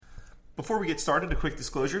Before we get started, a quick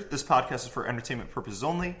disclosure. This podcast is for entertainment purposes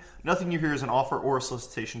only. Nothing you hear is an offer or a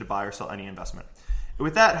solicitation to buy or sell any investment. And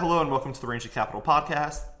with that, hello and welcome to the Rangeley Capital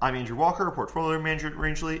Podcast. I'm Andrew Walker, portfolio manager at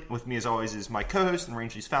Rangeley. With me, as always, is my co-host and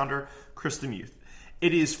Rangeley's founder, Chris Demuth.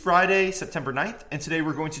 It is Friday, September 9th, and today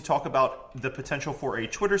we're going to talk about the potential for a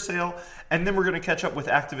Twitter sale, and then we're going to catch up with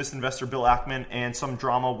activist investor Bill Ackman and some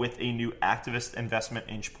drama with a new activist investment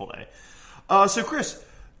in Chipotle. So Chris,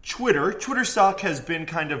 Twitter stock has been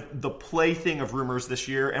kind of the plaything of rumors this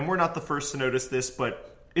year, and we're not the first to notice this,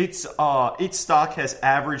 but its stock has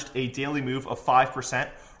averaged a daily move of 5%,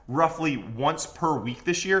 roughly once per week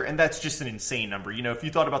this year, and that's just an insane number. You know, if you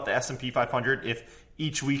thought about the S&P 500, if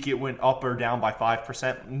each week it went up or down by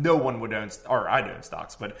 5%, no one would own, or I'd own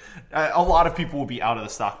stocks, but a lot of people will be out of the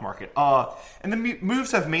stock market. And the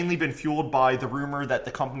moves have mainly been fueled by the rumor that the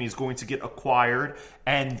company is going to get acquired,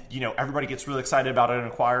 and everybody gets really excited about an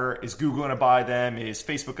acquirer. Is Google going to buy them? Is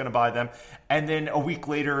Facebook going to buy them? And then a week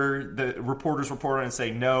later, the reporters report on and say,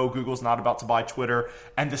 no, Google's not about to buy Twitter,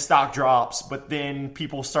 and the stock drops. But then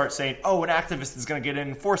people start saying, oh, an activist is going to get in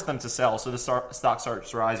and force them to sell, so the stock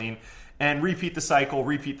starts rising. And repeat the cycle.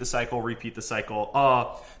 There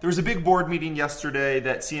was a big board meeting yesterday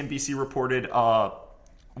that CNBC reported.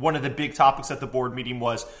 One of the big topics at the board meeting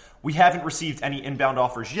was, we haven't received any inbound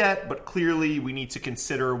offers yet, but clearly we need to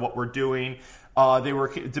consider what we're doing. They were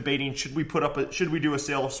debating, should we do a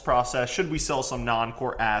sales process? Should we sell some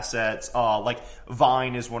non-core assets? Like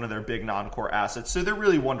Vine is one of their big non-core assets. So they're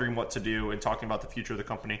really wondering what to do and talking about the future of the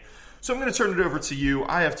company. So I'm going to turn it over to you.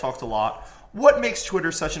 I have talked a lot. What makes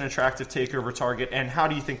Twitter such an attractive takeover target, and how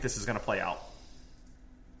do you think this is going to play out?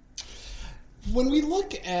 When we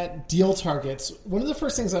look at deal targets, one of the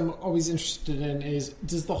first things I'm always interested in is,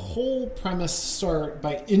 does the whole premise start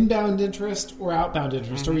by inbound interest or outbound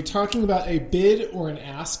interest? Mm-hmm. Are we talking about a bid or an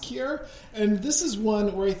ask here? And this is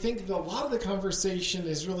one where I think that a lot of the conversation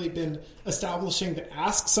has really been establishing the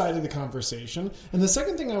ask side of the conversation. And the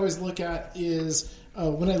second thing I always look at is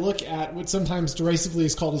when I look at what sometimes derisively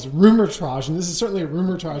is called as rumortrage, and this is certainly a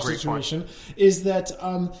rumortrage situation, is that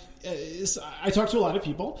I talk to a lot of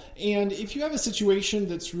people, and if you have a situation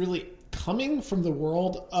that's really coming from the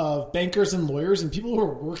world of bankers and lawyers and people who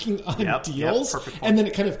are working on deals, and then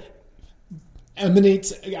it kind of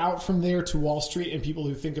emanates out from there to Wall Street and people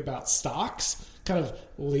who think about stocks kind of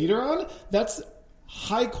later on, that's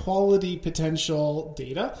high quality potential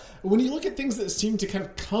data. When you look at things that seem to kind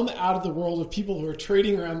of come out of the world of people who are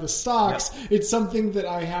trading around the stocks, it's something that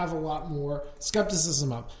I have a lot more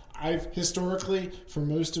skepticism of. I've historically, for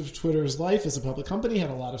most of Twitter's life as a public company,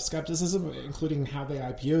 had a lot of skepticism, including how they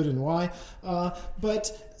IPO'd and why.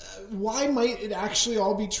 But why might it actually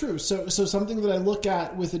all be true? So something that I look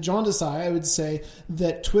at with a jaundiced eye, I would say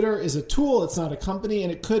that Twitter is a tool, it's not a company,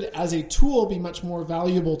 and it could, as a tool, be much more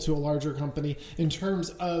valuable to a larger company in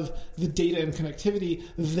terms of the data and connectivity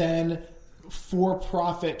than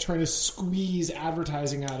for-profit trying to squeeze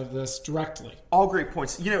advertising out of this directly. All great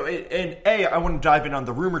points. I want to dive in on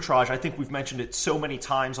the rumortrage. I think we've mentioned it so many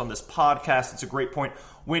times on this podcast. It's a great point.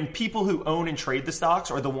 When people who own and trade the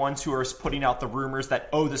stocks are the ones who are putting out the rumors that,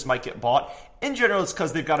 oh, this might get bought, in general, it's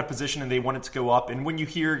because they've got a position and they want it to go up. And when you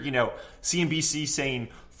hear, CNBC saying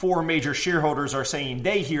 4 major shareholders are saying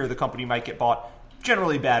they hear the company might get bought,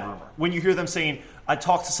 generally bad rumor. When you hear them saying, I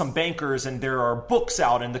talked to some bankers and there are books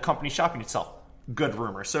out and the company's shopping itself, good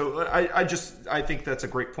rumor. So I think that's a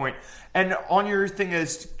great point. And on your thing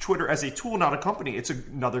as Twitter as a tool, not a company, it's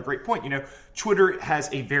another great point. Twitter has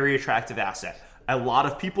a very attractive asset. A lot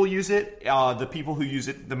of people use it. The people who use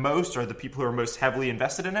it the most are the people who are most heavily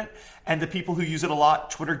invested in it. And the people who use it a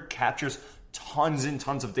lot, Twitter captures tons and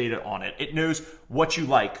tons of data on it. It knows what you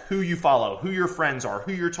like, who you follow, who your friends are,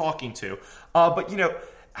 who you're talking to. But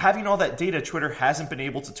having all that data, Twitter hasn't been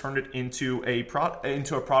able to turn it into a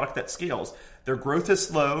product that scales. Their growth has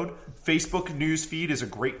slowed. Facebook newsfeed is a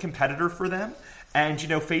great competitor for them. And,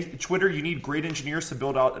 Twitter, you need great engineers to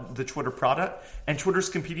build out the Twitter product. And Twitter's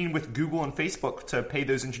competing with Google and Facebook to pay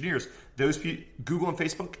those engineers. Google and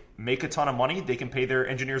Facebook make a ton of money. They can pay their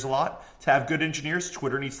engineers a lot. To have good engineers,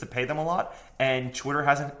 Twitter needs to pay them a lot. And Twitter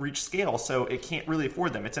hasn't reached scale, so it can't really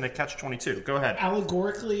afford them. It's in a catch-22. Go ahead.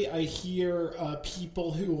 Allegorically, I hear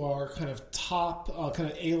people who are kind of top,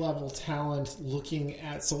 kind of A-level talent looking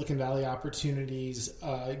at Silicon Valley opportunities,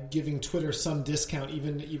 giving Twitter some discount,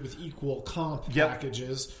 even with equal comp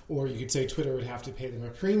packages. Or you could say Twitter would have to pay them a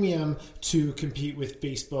premium to compete with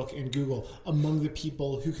Facebook and Google among the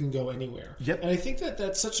people who can go anywhere. Yep. And I think that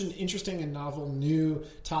that's such such an interesting and novel new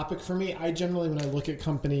topic for me. I generally, when I look at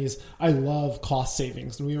companies, I love cost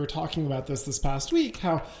savings. And we were talking about this past week,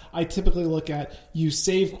 how I typically look at you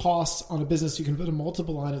save costs on a business you can put a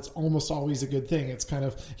multiple on. It's almost always a good thing. It's kind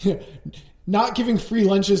of, not giving free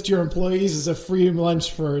lunches to your employees is a free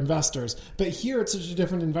lunch for investors. But here it's such a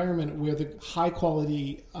different environment where the high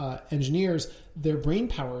quality engineers, their brain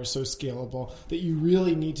power is so scalable that you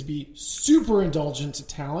really need to be super indulgent to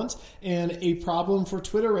talent. And a problem for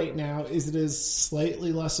Twitter right now is it is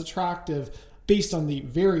slightly less attractive based on the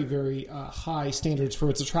very, very high standards for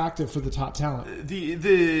what's attractive for the top talent.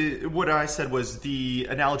 What I said was the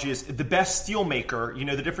analogy is the best steel maker,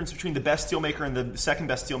 the difference between the best steel maker and the second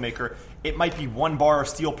best steel maker, it might be 1 bar of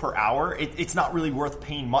steel per hour. It's not really worth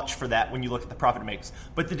paying much for that when you look at the profit it makes.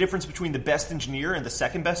 But the difference between the best engineer and the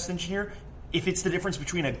second best engineer, if it's the difference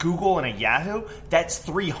between a Google and a Yahoo, that's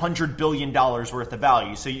 $300 billion worth of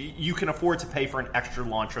value. So you can afford to pay for an extra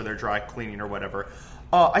lunch or their dry cleaning or whatever.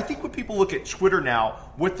 I think when people look at Twitter now,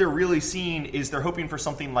 what they're really seeing is they're hoping for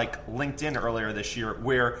something like LinkedIn earlier this year,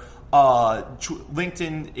 where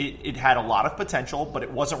LinkedIn, it had a lot of potential, but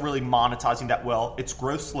it wasn't really monetizing that well. Its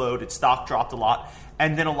growth slowed. Its stock dropped a lot.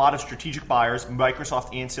 And then a lot of strategic buyers,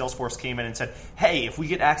 Microsoft and Salesforce, came in and said, hey, if we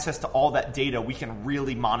get access to all that data, we can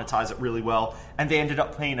really monetize it really well. And they ended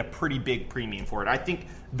up paying a pretty big premium for it. I think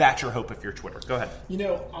that's your hope if you're Twitter. Go ahead.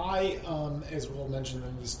 I, as we'll mention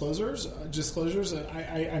in disclosures,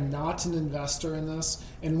 I'm not an investor in this.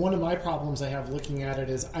 And one of my problems I have looking at it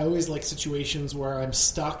is I always like situations where I'm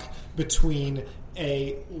stuck between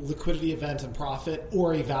a liquidity event and profit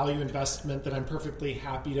or a value investment that I'm perfectly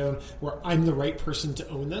happy to own, where I'm the right person to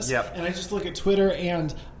own this. Yep. And I just look at Twitter,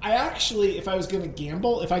 and I actually, if I was going to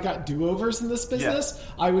gamble, if I got do-overs in this business,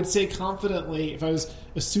 I would say confidently, if I was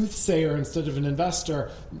a soothsayer instead of an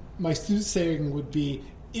investor, my soothsaying would be,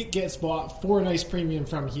 it gets bought for a nice premium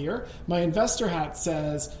from here. My investor hat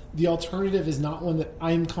says the alternative is not one that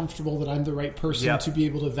I'm comfortable that I'm the right person to be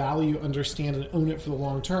able to value, understand, and own it for the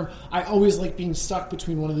long term. I always like being stuck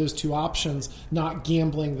between one of those two options, not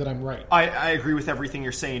gambling that I'm right. I agree with everything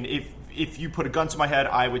you're saying. If you put a gun to my head,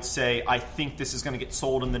 I would say I think this is going to get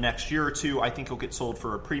sold in the next year or two. I think it'll get sold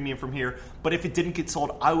for a premium from here. But if it didn't get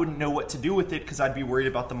sold, I wouldn't know what to do with it because I'd be worried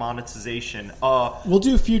about the monetization. We'll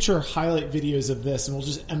do future highlight videos of this, and we'll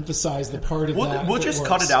just emphasize the part of that. We'll just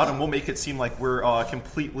cut it out, and we'll make it seem like we're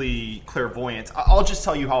completely clairvoyant. I'll just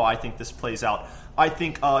tell you how I think this plays out. I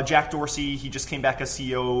think Jack Dorsey, he just came back as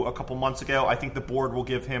CEO a couple months ago. I think the board will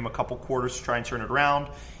give him a couple quarters to try and turn it around.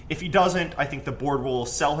 If he doesn't, I think the board will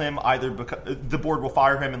sell him, either because the board will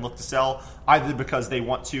fire him and look to sell, either because they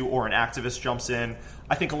want to or an activist jumps in.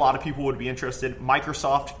 I think a lot of people would be interested.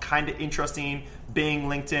 Microsoft, kind of interesting. Bing,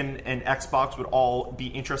 LinkedIn, and Xbox would all be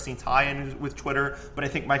interesting tie-in with Twitter, but I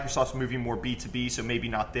think Microsoft's moving more B2B, so maybe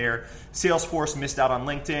not there. Salesforce missed out on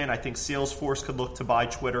LinkedIn. I think Salesforce could look to buy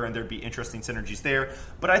Twitter, and there'd be interesting synergies there.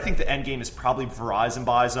 But I think the end game is probably Verizon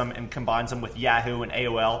buys them and combines them with Yahoo and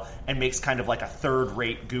AOL and makes kind of like a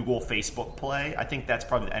third-rate Google, Facebook play. I think that's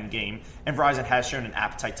probably the end game. And Verizon has shown an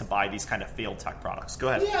appetite to buy these kind of failed tech products. Go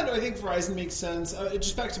ahead. Yeah, no, I think Verizon makes sense.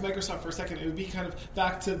 Just back to Microsoft for a second, it would be kind of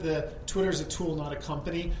back to the Twitter's a tool, not a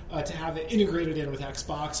company, to have it integrated in with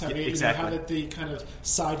Xbox, have it the kind of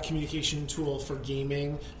side communication tool for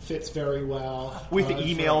gaming fits very well. With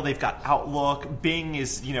email, they've got Outlook. Bing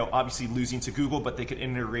is, obviously losing to Google, but they could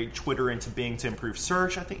integrate Twitter into Bing to improve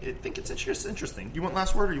search. I think it's just interesting. You want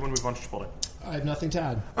last word, or you want to move on to Chipotle? I have nothing to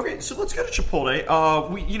add. Okay, so let's go to Chipotle.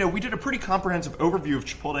 We did a pretty comprehensive overview of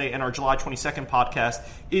Chipotle in our July 22nd podcast.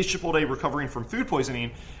 Is Chipotle recovering from food poisoning?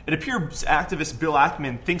 It appears activist Bill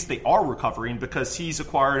Ackman thinks they are recovering because he's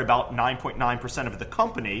acquired about 9.9% of the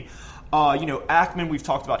company. Ackman, we've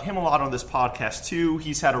talked about him a lot on this podcast too.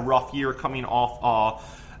 He's had a rough year coming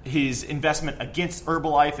off his investment against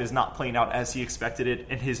Herbalife is not playing out as he expected it,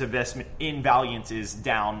 and his investment in Valiant is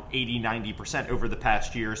down 80-90% over the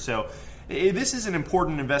past year. So this is an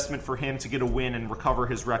important investment for him to get a win and recover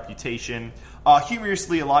his reputation.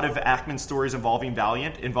 Humorously, a lot of Ackman stories involving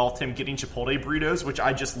Valiant involved him getting Chipotle burritos, which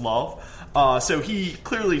I just love. So he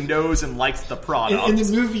clearly knows and likes the product. In the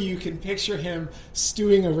movie, you can picture him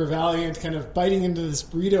stewing over Valiant, kind of biting into this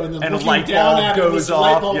burrito, and then and looking down at it, goes off.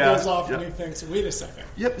 Light bulb goes off, and he thinks, wait a second.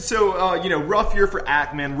 Yep, so, rough year for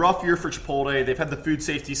Ackman, rough year for Chipotle. They've had the food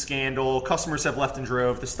safety scandal. Customers have left and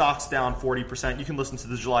drove. The stock's down 40%. You can listen to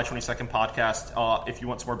the July 22nd podcast if you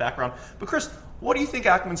want some more background. But, Chris, what do you think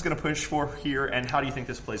Ackman's going to push for here, and how do you think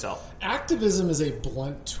this plays out? Activism is a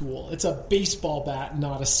blunt tool. It's a baseball bat,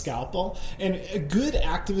 not a scalpel. And a good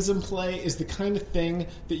activism play is the kind of thing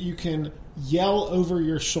that you can yell over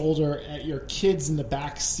your shoulder at your kids in the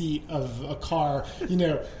back seat of a car,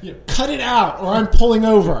 cut it out or I'm pulling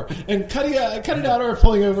over, and cut it out or I'm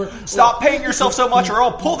pulling over. Stop paying yourself so much or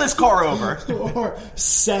I'll pull this car over. Or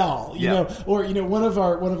sell, one of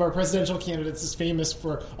our presidential candidates is famous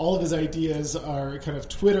for all of his ideas are kind of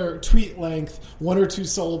tweet length, 1 or 2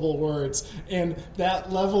 syllable words, and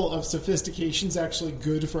that level of sophistication is actually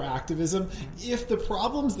good for activism. If the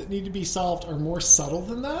problems that need to be solved are more subtle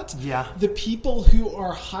than that, the people who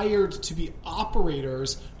are hired to be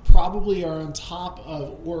operators probably are on top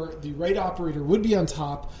of, or the right operator would be on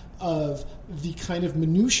top of, the kind of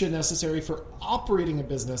minutia necessary for operating a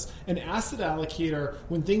business. An asset allocator,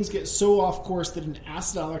 when things get so off course that an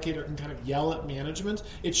asset allocator can kind of yell at management,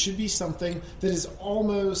 it should be something that is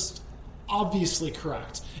almost obviously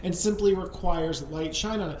correct and simply requires light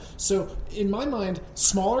shine on it. So in my mind,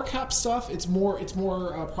 smaller cap stuff, it's more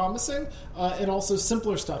promising, and also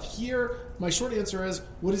simpler stuff. Here, my short answer is,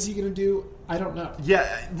 what is he going to do? I don't know.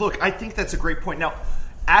 Yeah, look, I think that's a great point. Now,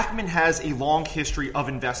 Ackman has a long history of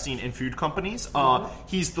investing in food companies.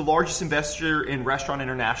 He's the largest investor in Restaurant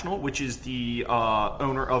International, which is the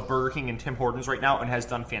owner of Burger King and Tim Hortons right now, and has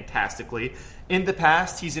done fantastically. In the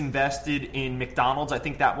past, he's invested in McDonald's. I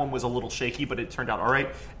think that one was a little shaky, but it turned out all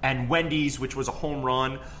right. And Wendy's, which was a home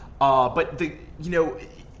run. But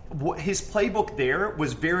his playbook there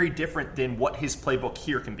was very different than what his playbook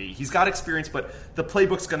here can be. He's got experience, but the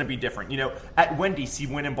playbook's going to be different. At Wendy's, he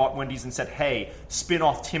went and bought Wendy's and said, hey, spin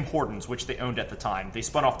off Tim Hortons, which they owned at the time. They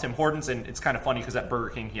spun off Tim Hortons, and it's kind of funny because at Burger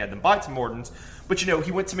King, he had them buy Tim Hortons. But,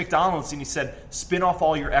 he went to McDonald's and he said, spin off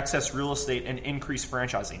all your excess real estate and increase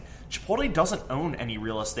franchising. Chipotle doesn't own any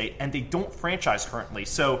real estate, and they don't franchise currently.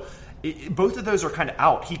 So both of those are kind of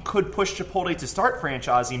out. He could push Chipotle to start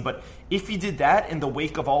franchising, but if he did that in the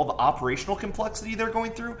wake of all the operational complexity they're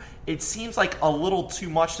going through, it seems like a little too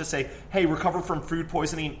much to say, hey, recover from food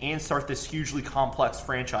poisoning and start this hugely complex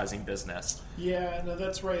franchising business. Yeah, no,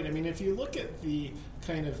 that's right. I mean, if you look at the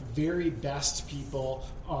kind of very best people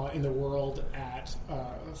in the world at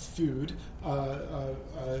food,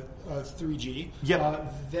 3G,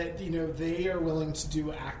 that they are willing to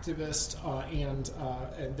do activist and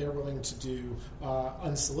they're willing to do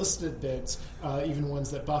unsolicited bids, even ones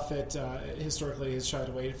that Buffett historically has shied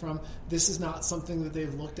away from. This is not something that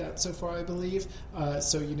they've looked at so far, I believe.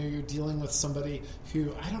 So you're dealing with somebody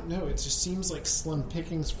who, I don't know, it just seems like slim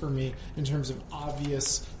pickings for me in terms of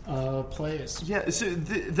obvious plays. Yeah, so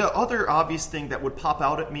the other obvious thing that would pop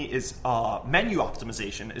out at me is menu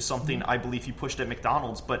optimization is something I believe he pushed at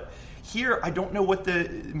McDonald's, but here I don't know what the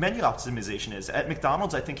menu optimization is. At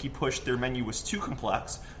McDonald's, I think he pushed their menu was too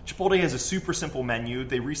complex. Chipotle has a super simple menu.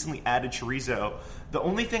 They recently added chorizo. The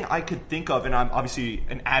only thing I could think of, and I'm obviously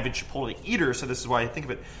an avid Chipotle eater, so this is why I think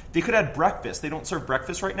of it, they could add breakfast. They don't serve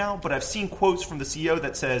breakfast right now, but I've seen quotes from the CEO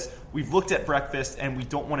that says, we've looked at breakfast and we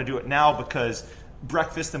don't want to do it now because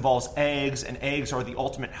breakfast involves eggs, and eggs are the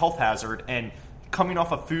ultimate health hazard. And coming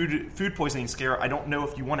off a food poisoning scare, I don't know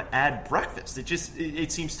if you want to add breakfast.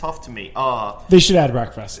 It seems tough to me. They should add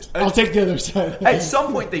breakfast. I'll take the other side. At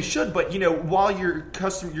some point they should, but while you're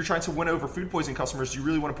trying to win over food poisoning customers, you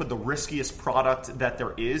really want to put the riskiest product that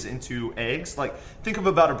there is into eggs. Like, think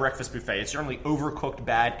about a breakfast buffet. It's generally overcooked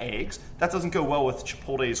bad eggs. That doesn't go well with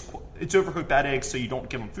Chipotle's. It's overcooked bad eggs, so you don't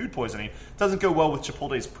give them food poisoning. It doesn't go well with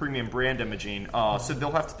Chipotle's premium brand imaging. So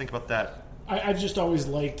they'll have to think about that. I've just always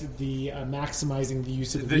liked the maximizing the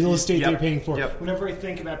use of the real estate they're paying for. Yep. Whenever I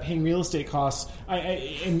think about paying real estate costs,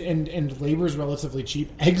 and labor is relatively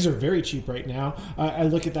cheap. Eggs are very cheap right now. I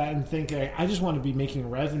look at that and think, I just want to be making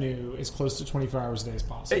revenue as close to 24 hours a day as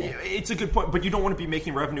possible. It's a good point, but you don't want to be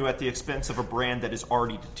making revenue at the expense of a brand that is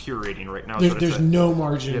already deteriorating right now. There's no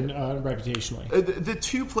margin reputationally. The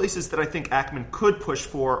two places that I think Ackman could push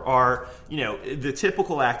for are, the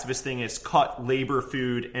typical activist thing is cut labor,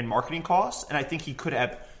 food, and marketing costs. And I think he could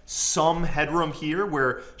have some headroom here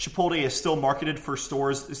where Chipotle is still marketed for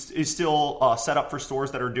stores, is still set up for stores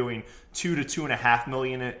that are doing $2 to $2.5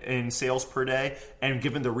 million in sales per day. And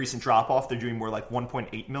given the recent drop off, they're doing more like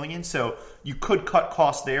 $1.8 million. So you could cut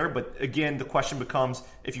costs there. But again, the question becomes,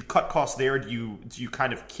 if you cut costs there, do you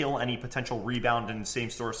kind of kill any potential rebound in same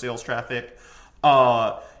store sales traffic?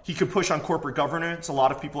 He could push on corporate governance. A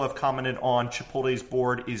lot of people have commented on Chipotle's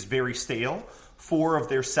board is very stale. 4 of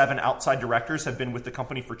their 7 outside directors have been with the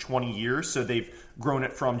company for 20 years, so they've grown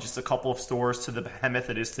it from just a couple of stores to the behemoth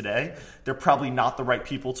it is today. They're probably not the right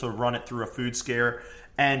people to run it through a food scare.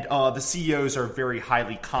 And the CEOs are very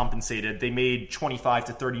highly compensated. They made $25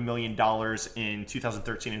 to $30 million in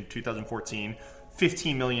 2013 and 2014.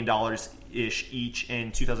 $15 million ish each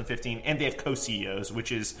in 2015, and they have co-CEOs,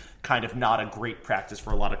 which is kind of not a great practice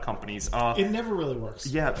for a lot of companies. It never really works.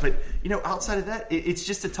 Yeah, but outside of that, it's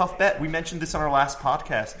just a tough bet. We mentioned this on our last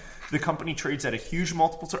podcast. The company trades at a huge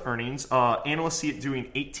multiple to earnings. Analysts see it doing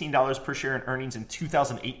 $18 per share in earnings in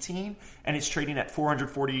 2018, and it's trading at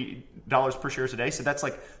 $440 per share today. So that's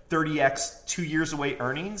like 30x 2 years away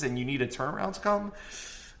earnings, and you need a turnaround to come.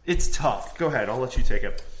 It's tough. Go ahead. I'll let you take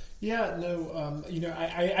it. Yeah, no,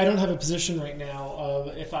 I don't have a position right now.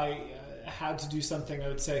 If I had to do something, I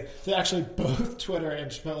would say that actually both Twitter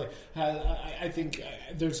and Chipotle I think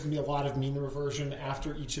there's going to be a lot of mean reversion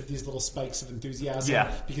after each of these little spikes of enthusiasm,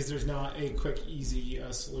 because there's not a quick, easy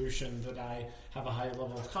solution that I have a high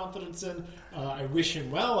level of confidence in. I wish him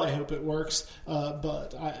well. I hope it works.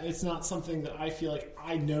 But it's not something that I feel like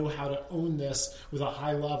I know how to own this with a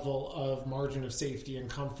high level of margin of safety and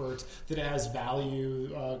comfort that it has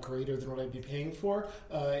value greater than what I'd be paying for.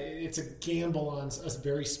 It's a gamble on a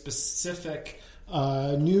very specific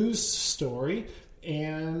news story,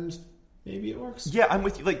 and maybe it works. Yeah, I'm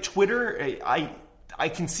with you. Like Twitter, I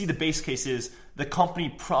can see the base case is the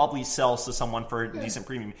company probably sells to someone for a decent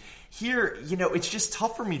premium. Here, it's just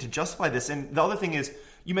tough for me to justify this. And the other thing is,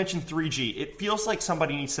 you mentioned 3G. It feels like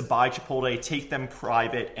somebody needs to buy Chipotle, take them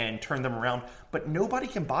private, and turn them around. But nobody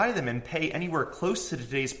can buy them and pay anywhere close to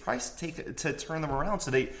today's price to turn them around.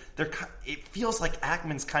 So it feels like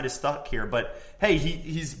Ackman's kind of stuck here. But hey,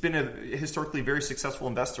 he's been a historically very successful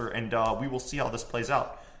investor, and we will see how this plays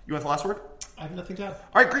out. You want the last word? I have nothing to add.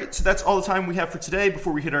 All right, great. So that's all the time we have for today.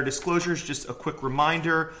 Before we hit our disclosures, just a quick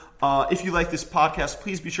reminder. If you like this podcast,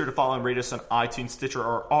 please be sure to follow and rate us on iTunes, Stitcher,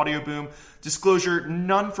 or Audio Boom. Disclosure,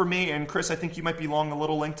 none for me. And Chris, I think you might be long a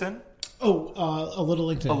little LinkedIn. A little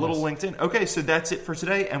LinkedIn. A little LinkedIn. Okay, so that's it for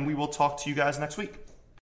today, and we will talk to you guys next week.